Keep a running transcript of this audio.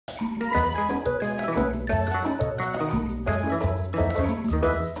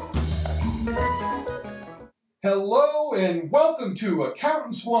Hello and welcome to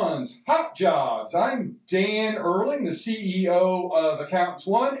Accountants One's Hot Jobs. I'm Dan Erling, the CEO of Accountants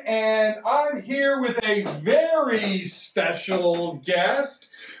One, and I'm here with a very special guest.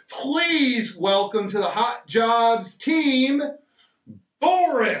 Please welcome to the Hot Jobs team,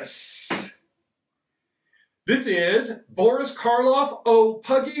 Boris. This is Boris Karloff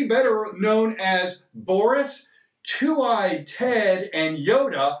O'Puggy, better known as Boris. Two-Eyed Ted and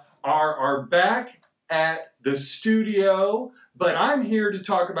Yoda are back at the studio, but I'm here to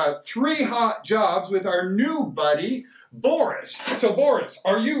talk about 3 hot jobs with our new buddy, Boris. So Boris,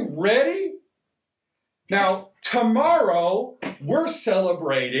 are you ready? Now, tomorrow, we're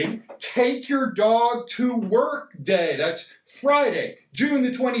celebrating Take Your Dog to Work Day. That's Friday, June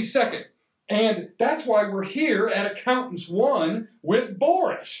the 22nd. And that's why we're here at Accountants One with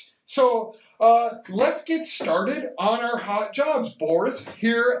Boris. So let's get started on our hot jobs, Boris,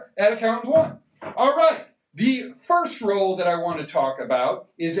 here at Accountants One. All right, the first role that I want to talk about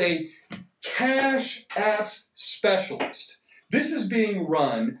is a cash apps specialist. This is being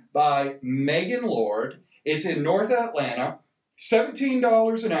run by Megan Lord. It's in North Atlanta,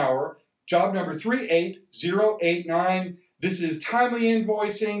 $17 an hour, job number 38089. This is timely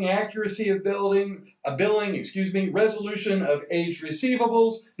invoicing, accuracy of billing, resolution of aged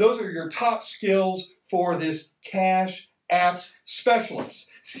receivables. Those are your top skills for this cash apps specialist.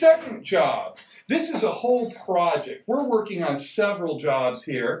 Second job. This is a whole project. We're working on several jobs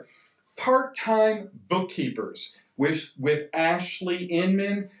here. Part-time bookkeepers with Ashley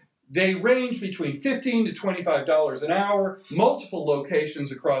Inman. They range between $15 to $25 an hour, multiple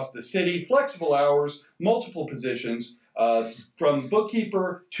locations across the city, flexible hours, multiple positions, from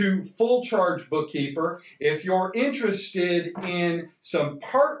bookkeeper to full charge bookkeeper. If you're interested in some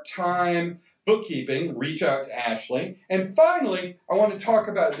part-time bookkeeping, reach out to Ashley. And finally, I want to talk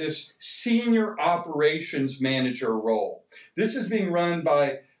about this senior operations manager role. This is being run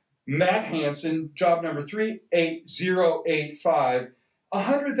by Matt Hansen, job number 38085.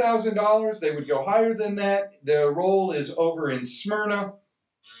 $100,000, they would go higher than that. The role is over in Smyrna.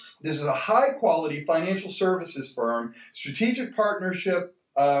 This is a high-quality financial services firm, strategic partnership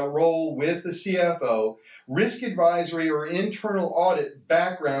role with the CFO, risk advisory or internal audit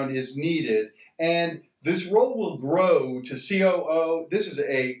background is needed, and this role will grow to COO. This is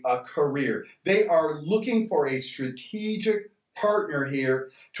a career. They are looking for a strategic partner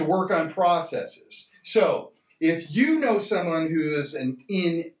here to work on processes. So if you know someone who is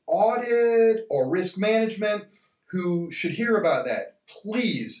in audit or risk management who should hear about that,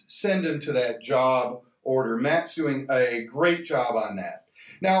 please send them to that job order. Matt's doing a great job on that.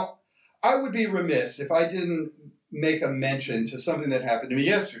 Now, I would be remiss if I didn't make a mention to something that happened to me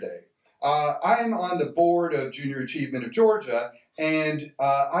yesterday. I am on the board of Junior Achievement of Georgia, and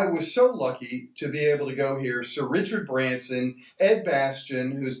I was so lucky to be able to go hear Sir Richard Branson, Ed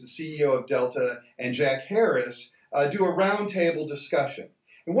Bastian, who's the CEO of Delta, and Jack Harris do a roundtable discussion.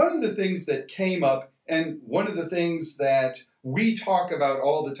 And one of the things that came up, and one of the things that we talk about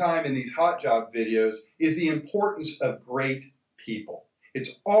all the time in these hot job videos, is the importance of great people.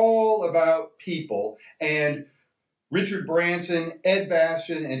 It's all about people, and Richard Branson, Ed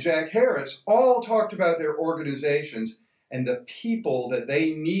Bastian, and Jack Harris all talked about their organizations and the people that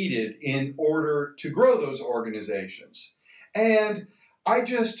they needed in order to grow those organizations. And I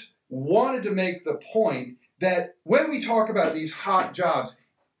just wanted to make the point that when we talk about these hot jobs,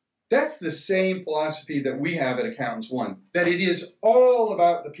 that's the same philosophy that we have at Accountants One, that it is all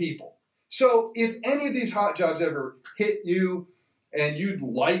about the people. So if any of these hot jobs ever hit you and you'd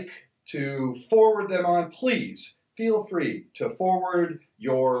like to forward them on, please feel free to forward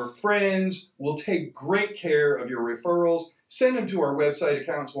your friends. We'll take great care of your referrals. Send them to our website,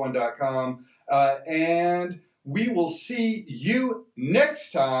 accountantsone.com, and we will see you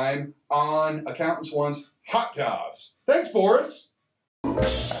next time on Accountants One's Hot Jobs. Thanks, Boris.